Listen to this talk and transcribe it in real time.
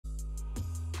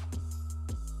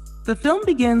The film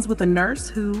begins with a nurse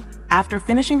who, after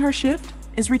finishing her shift,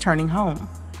 is returning home.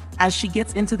 As she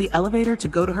gets into the elevator to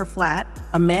go to her flat,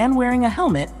 a man wearing a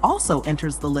helmet also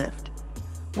enters the lift.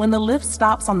 When the lift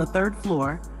stops on the third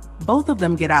floor, both of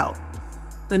them get out.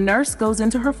 The nurse goes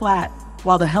into her flat,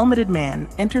 while the helmeted man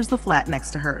enters the flat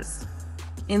next to hers.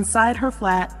 Inside her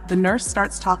flat, the nurse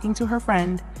starts talking to her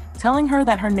friend, telling her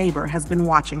that her neighbor has been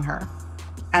watching her.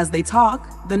 As they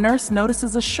talk, the nurse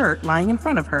notices a shirt lying in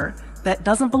front of her that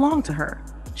doesn't belong to her.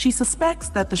 She suspects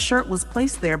that the shirt was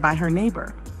placed there by her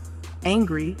neighbor.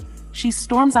 Angry, she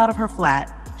storms out of her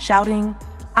flat, shouting,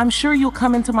 "I'm sure you'll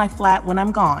come into my flat when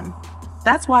I'm gone.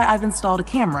 That's why I've installed a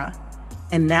camera.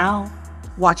 And now,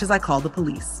 watch as I call the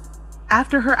police."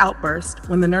 After her outburst,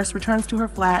 when the nurse returns to her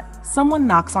flat, someone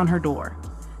knocks on her door.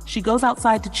 She goes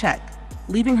outside to check,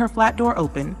 leaving her flat door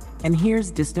open, and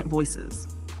hears distant voices.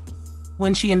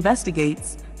 When she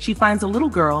investigates, she finds a little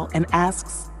girl and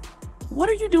asks, "What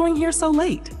are you doing here so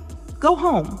late? Go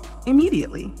home,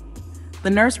 immediately." The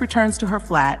nurse returns to her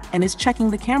flat and is checking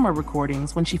the camera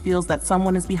recordings when she feels that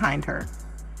someone is behind her.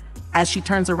 As she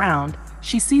turns around,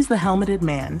 she sees the helmeted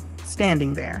man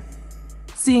standing there.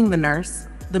 Seeing the nurse,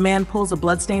 the man pulls a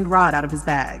bloodstained rod out of his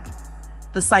bag.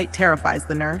 The sight terrifies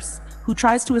the nurse, who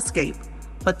tries to escape,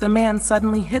 but the man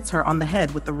suddenly hits her on the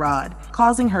head with the rod,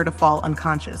 causing her to fall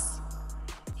unconscious.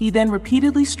 He then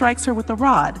repeatedly strikes her with the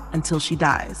rod until she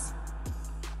dies.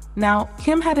 Now,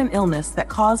 Kim had an illness that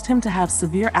caused him to have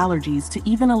severe allergies to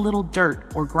even a little dirt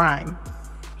or grime.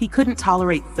 He couldn't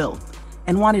tolerate filth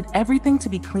and wanted everything to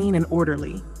be clean and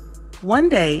orderly. One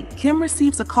day, Kim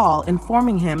receives a call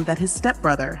informing him that his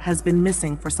stepbrother has been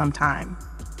missing for some time.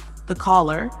 The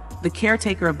caller, the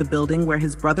caretaker of the building where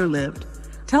his brother lived,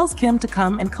 tells Kim to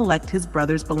come and collect his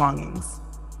brother's belongings.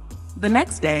 The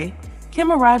next day,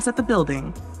 Kim arrives at the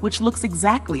building, which looks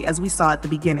exactly as we saw at the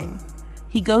beginning.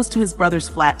 He goes to his brother's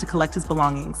flat to collect his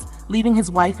belongings, leaving his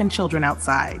wife and children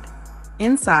outside.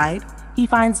 Inside, he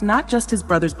finds not just his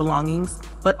brother's belongings,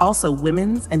 but also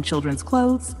women's and children's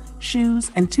clothes,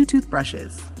 shoes, and 2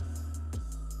 toothbrushes.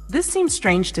 This seems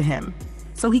strange to him,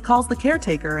 so he calls the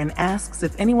caretaker and asks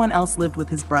if anyone else lived with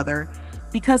his brother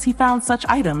because he found such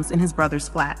items in his brother's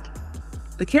flat.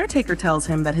 The caretaker tells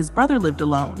him that his brother lived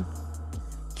alone.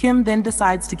 Kim then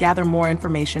decides to gather more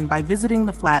information by visiting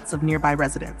the flats of nearby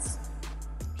residents.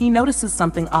 He notices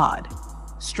something odd,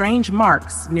 strange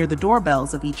marks near the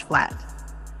doorbells of each flat.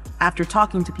 After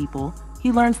talking to people,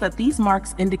 he learns that these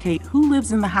marks indicate who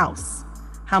lives in the house,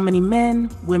 how many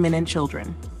men, women, and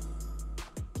children.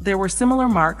 There were similar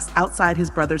marks outside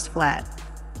his brother's flat.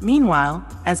 Meanwhile,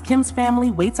 as Kim's family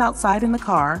waits outside in the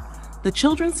car, the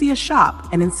children see a shop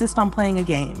and insist on playing a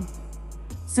game.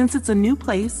 Since it's a new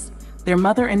place, their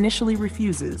mother initially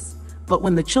refuses, but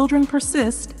when the children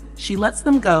persist, she lets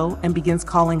them go and begins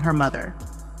calling her mother.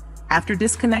 After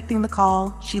disconnecting the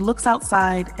call, she looks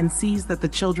outside and sees that the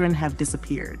children have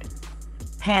disappeared.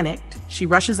 Panicked, she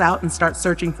rushes out and starts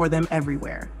searching for them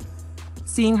everywhere.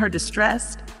 Seeing her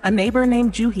distressed, a neighbor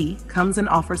named Juhi comes and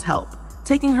offers help,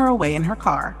 taking her away in her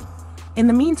car. In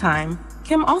the meantime,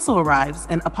 Kim also arrives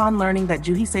and upon learning that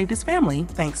Juhi saved his family,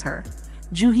 thanks her.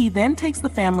 Juhi then takes the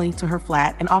family to her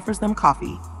flat and offers them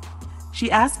coffee.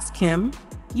 She asks Kim,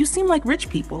 "You seem like rich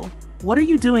people. What are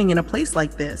you doing in a place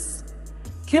like this?"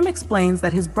 Kim explains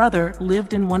that his brother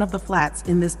lived in one of the flats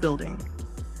in this building.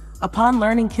 Upon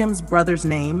learning Kim's brother's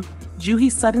name,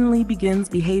 Juhi suddenly begins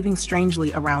behaving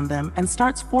strangely around them and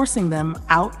starts forcing them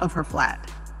out of her flat.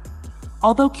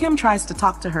 Although Kim tries to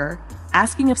talk to her,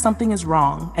 asking if something is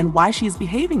wrong and why she is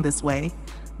behaving this way,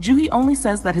 Juhi only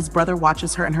says that his brother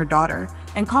watches her and her daughter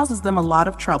and causes them a lot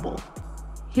of trouble.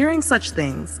 Hearing such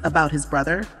things about his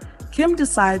brother, Kim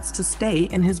decides to stay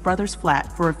in his brother's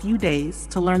flat for a few days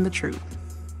to learn the truth.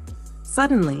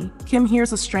 Suddenly, Kim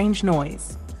hears a strange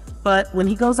noise, but when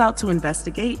he goes out to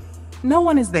investigate, no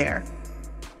one is there.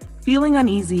 Feeling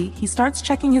uneasy, he starts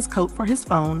checking his coat for his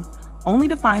phone, only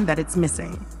to find that it's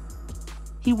missing.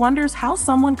 He wonders how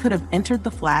someone could have entered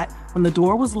the flat when the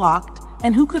door was locked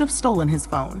and who could have stolen his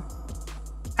phone.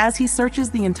 As he searches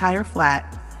the entire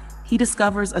flat, he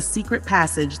discovers a secret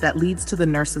passage that leads to the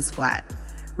nurse's flat,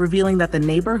 revealing that the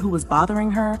neighbor who was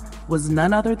bothering her was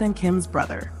none other than Kim's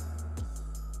brother.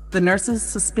 The nurse's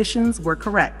suspicions were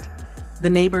correct. The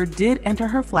neighbor did enter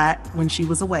her flat when she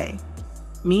was away.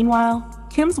 Meanwhile,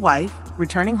 Kim's wife,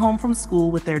 returning home from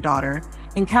school with their daughter,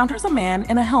 encounters a man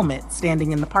in a helmet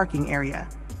standing in the parking area.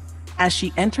 As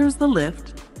she enters the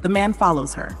lift, the man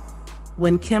follows her.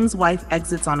 When Kim's wife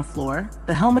exits on a floor,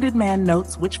 the helmeted man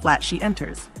notes which flat she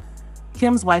enters.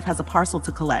 Kim's wife has a parcel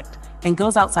to collect and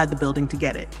goes outside the building to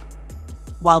get it.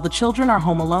 While the children are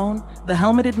home alone, the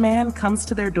helmeted man comes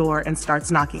to their door and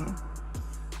starts knocking.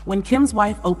 When Kim's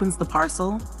wife opens the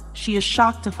parcel, she is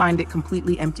shocked to find it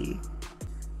completely empty.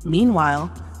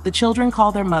 Meanwhile, the children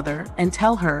call their mother and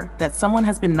tell her that someone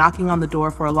has been knocking on the door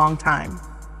for a long time.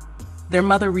 Their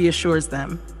mother reassures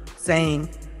them, saying,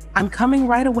 "I'm coming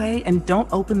right away and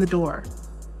don't open the door."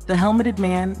 The helmeted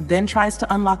man then tries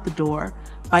to unlock the door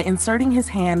by inserting his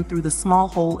hand through the small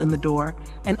hole in the door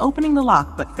and opening the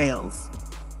lock, but fails.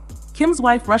 Kim's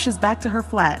wife rushes back to her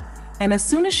flat, and as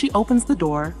soon as she opens the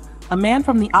door, a man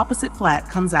from the opposite flat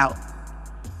comes out.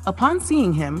 Upon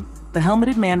seeing him, the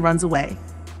helmeted man runs away.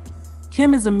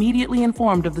 Kim is immediately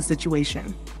informed of the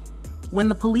situation. When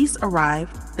the police arrive,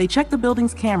 they check the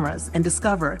building's cameras and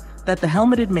discover that the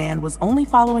helmeted man was only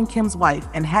following Kim's wife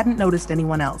and hadn't noticed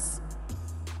anyone else.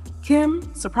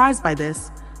 Kim, surprised by this,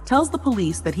 tells the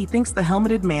police that he thinks the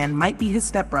helmeted man might be his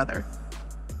stepbrother.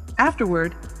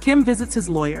 Afterward, Kim visits his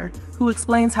lawyer, who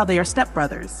explains how they are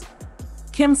stepbrothers.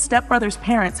 Kim's stepbrother's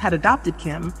parents had adopted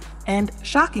Kim and,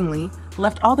 shockingly,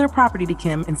 left all their property to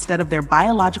Kim instead of their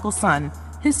biological son,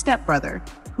 his stepbrother,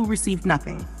 who received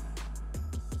nothing.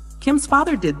 Kim's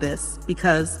father did this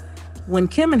because, when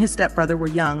Kim and his stepbrother were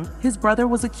young, his brother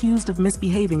was accused of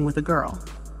misbehaving with a girl.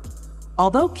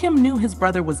 Although Kim knew his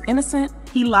brother was innocent,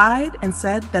 he lied and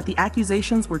said that the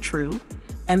accusations were true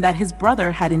and that his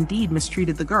brother had indeed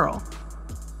mistreated the girl.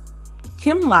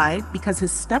 Kim lied because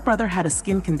his stepbrother had a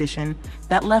skin condition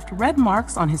that left red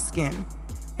marks on his skin,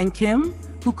 and Kim,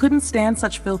 who couldn't stand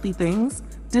such filthy things,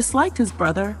 disliked his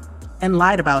brother and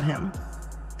lied about him.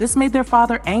 This made their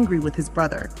father angry with his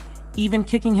brother, even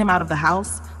kicking him out of the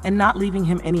house and not leaving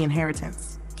him any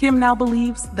inheritance. Kim now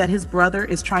believes that his brother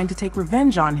is trying to take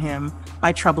revenge on him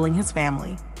by troubling his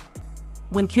family.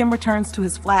 When Kim returns to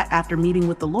his flat after meeting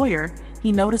with the lawyer,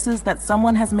 he notices that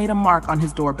someone has made a mark on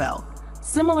his doorbell,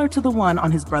 similar to the one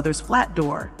on his brother's flat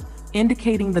door,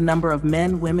 indicating the number of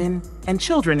men, women, and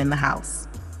children in the house.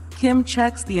 Kim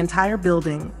checks the entire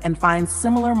building and finds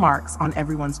similar marks on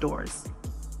everyone's doors.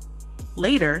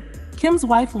 Later, Kim's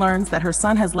wife learns that her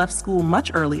son has left school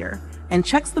much earlier and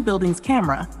checks the building's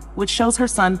camera, which shows her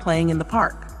son playing in the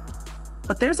park.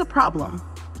 But there's a problem.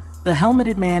 The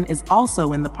helmeted man is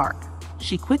also in the park.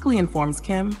 She quickly informs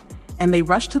Kim, and they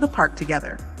rush to the park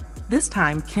together. This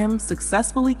time, Kim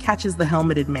successfully catches the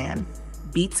helmeted man,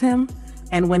 beats him,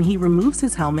 and when he removes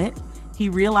his helmet, he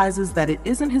realizes that it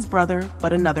isn't his brother,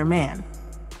 but another man.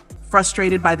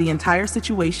 Frustrated by the entire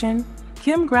situation,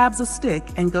 Kim grabs a stick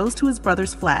and goes to his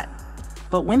brother's flat.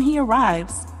 But when he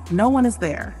arrives, no one is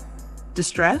there.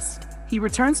 Distressed, he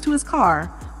returns to his car,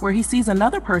 where he sees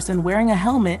another person wearing a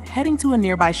helmet heading to a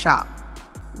nearby shop.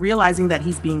 Realizing that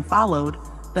he's being followed,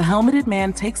 the helmeted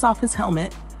man takes off his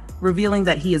helmet, revealing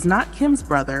that he is not Kim's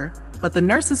brother, but the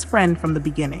nurse's friend from the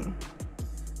beginning.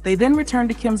 They then return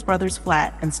to Kim's brother's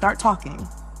flat and start talking.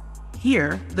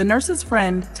 Here, the nurse's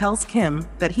friend tells Kim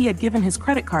that he had given his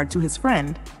credit card to his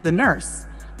friend, the nurse,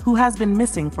 who has been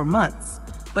missing for months,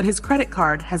 but his credit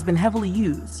card has been heavily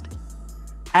used.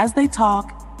 As they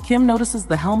talk, Kim notices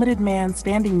the helmeted man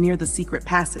standing near the secret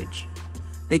passage.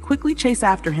 They quickly chase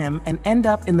after him and end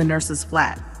up in the nurse's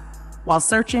flat. While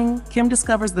searching, Kim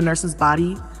discovers the nurse's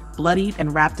body, bloodied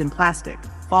and wrapped in plastic,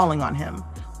 falling on him,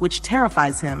 which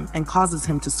terrifies him and causes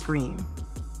him to scream.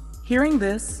 Hearing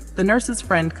this, the nurse's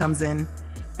friend comes in,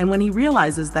 and when he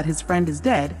realizes that his friend is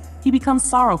dead, he becomes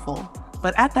sorrowful,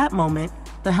 but at that moment,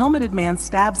 the helmeted man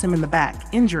stabs him in the back,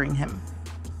 injuring him.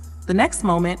 The next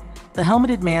moment, the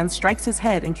helmeted man strikes his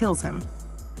head and kills him.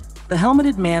 The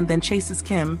helmeted man then chases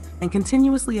Kim and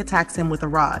continuously attacks him with a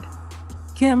rod.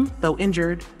 Kim, though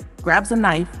injured, grabs a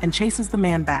knife and chases the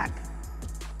man back.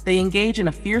 They engage in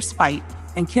a fierce fight,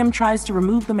 and Kim tries to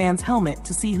remove the man's helmet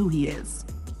to see who he is.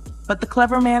 But the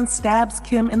clever man stabs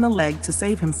Kim in the leg to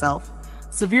save himself,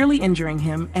 severely injuring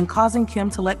him and causing Kim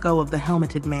to let go of the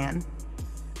helmeted man.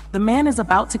 The man is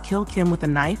about to kill Kim with a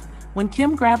knife when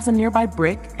Kim grabs a nearby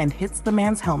brick and hits the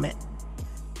man's helmet.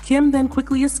 Kim then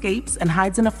quickly escapes and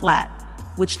hides in a flat,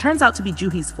 which turns out to be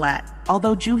Juhi's flat,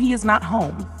 although Juhi is not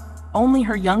home. Only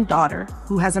her young daughter,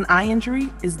 who has an eye injury,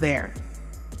 is there.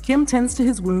 Kim tends to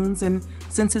his wounds and,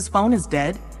 since his phone is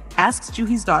dead, asks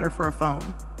Juhi's daughter for a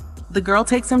phone. The girl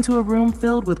takes him to a room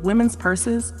filled with women's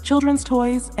purses, children's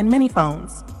toys, and many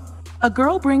phones. A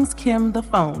girl brings Kim the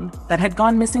phone that had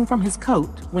gone missing from his coat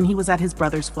when he was at his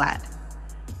brother's flat.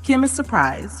 Kim is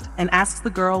surprised and asks the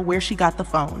girl where she got the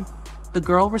phone. The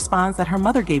girl responds that her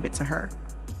mother gave it to her.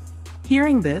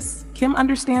 Hearing this, Kim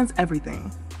understands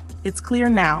everything. It's clear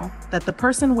now that the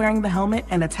person wearing the helmet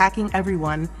and attacking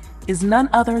everyone is none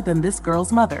other than this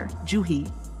girl's mother,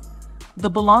 Juhi. The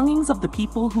belongings of the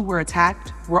people who were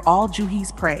attacked were all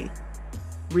Juhi's prey.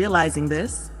 Realizing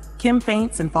this, Kim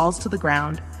faints and falls to the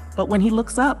ground, but when he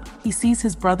looks up, he sees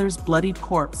his brother's bloodied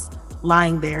corpse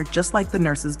lying there just like the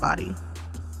nurse's body.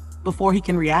 Before he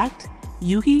can react,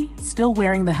 Juhi, still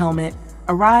wearing the helmet,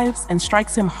 arrives and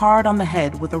strikes him hard on the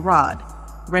head with a rod,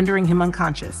 rendering him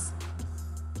unconscious.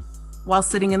 While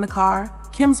sitting in the car,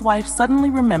 Kim's wife suddenly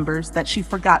remembers that she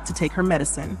forgot to take her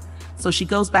medicine, so she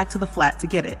goes back to the flat to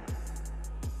get it.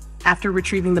 After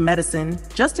retrieving the medicine,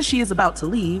 just as she is about to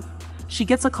leave, she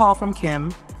gets a call from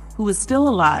Kim, who is still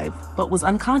alive but was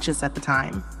unconscious at the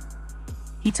time.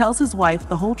 He tells his wife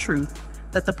the whole truth,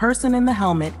 that the person in the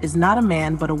helmet is not a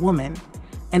man but a woman,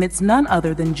 and it's none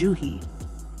other than Juhi.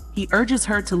 He urges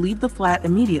her to leave the flat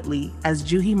immediately, as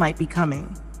Juhi might be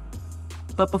coming.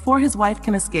 But before his wife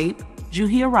can escape,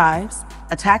 Juhi arrives,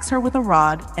 attacks her with a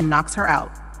rod, and knocks her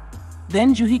out.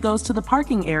 Then Juhi goes to the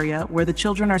parking area where the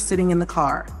children are sitting in the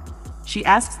car. She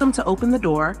asks them to open the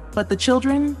door, but the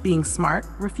children, being smart,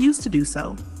 refuse to do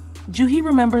so. Juhi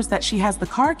remembers that she has the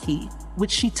car key,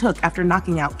 which she took after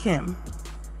knocking out Kim.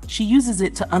 She uses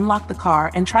it to unlock the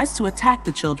car and tries to attack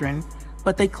the children,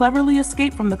 but they cleverly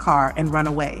escape from the car and run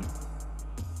away.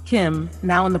 Kim,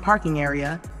 now in the parking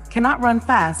area, cannot run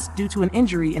fast due to an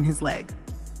injury in his leg.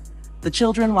 The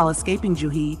children, while escaping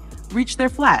Juhi, reach their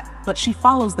flat, but she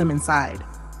follows them inside.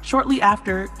 Shortly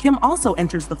after, Kim also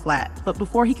enters the flat, but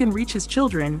before he can reach his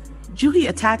children, Juhi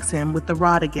attacks him with the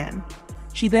rod again.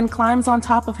 She then climbs on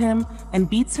top of him and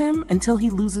beats him until he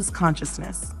loses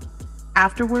consciousness.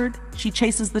 Afterward, she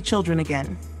chases the children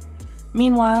again.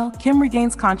 Meanwhile, Kim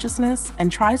regains consciousness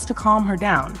and tries to calm her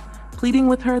down, pleading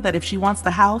with her that if she wants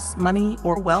the house, money,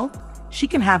 or wealth, she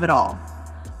can have it all,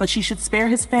 but she should spare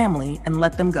his family and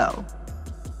let them go.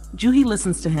 Juhi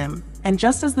listens to him, and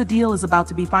just as the deal is about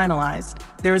to be finalized,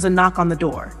 there is a knock on the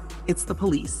door. It's the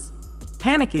police.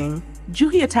 Panicking,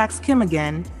 Juhi attacks Kim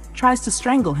again, tries to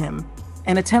strangle him,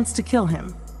 and attempts to kill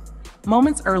him.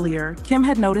 Moments earlier, Kim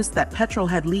had noticed that petrol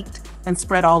had leaked and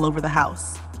spread all over the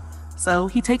house. So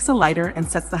he takes a lighter and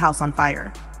sets the house on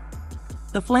fire.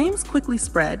 The flames quickly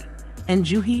spread, and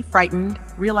Juhi, frightened,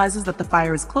 realizes that the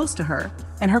fire is close to her,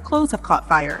 and her clothes have caught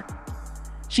fire.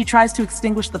 She tries to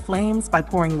extinguish the flames by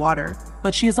pouring water,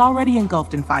 but she is already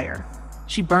engulfed in fire.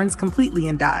 She burns completely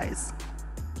and dies.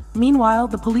 Meanwhile,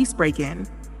 the police break in,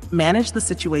 manage the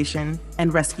situation,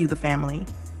 and rescue the family.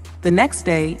 The next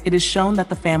day, it is shown that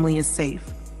the family is safe.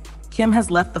 Kim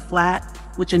has left the flat,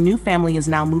 which a new family is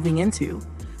now moving into,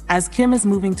 as Kim is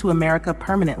moving to America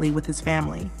permanently with his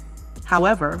family.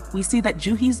 However, we see that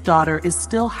Juhi's daughter is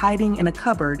still hiding in a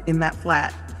cupboard in that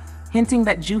flat, hinting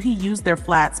that Juhi used their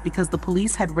flats because the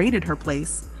police had raided her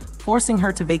place, forcing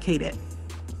her to vacate it.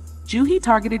 Juhi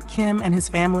targeted Kim and his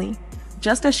family,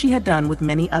 just as she had done with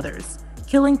many others,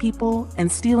 killing people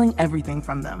and stealing everything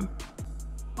from them.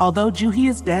 Although Juhi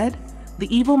is dead,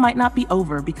 the evil might not be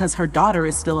over because her daughter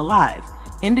is still alive,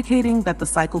 indicating that the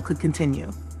cycle could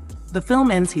continue. The film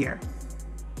ends here.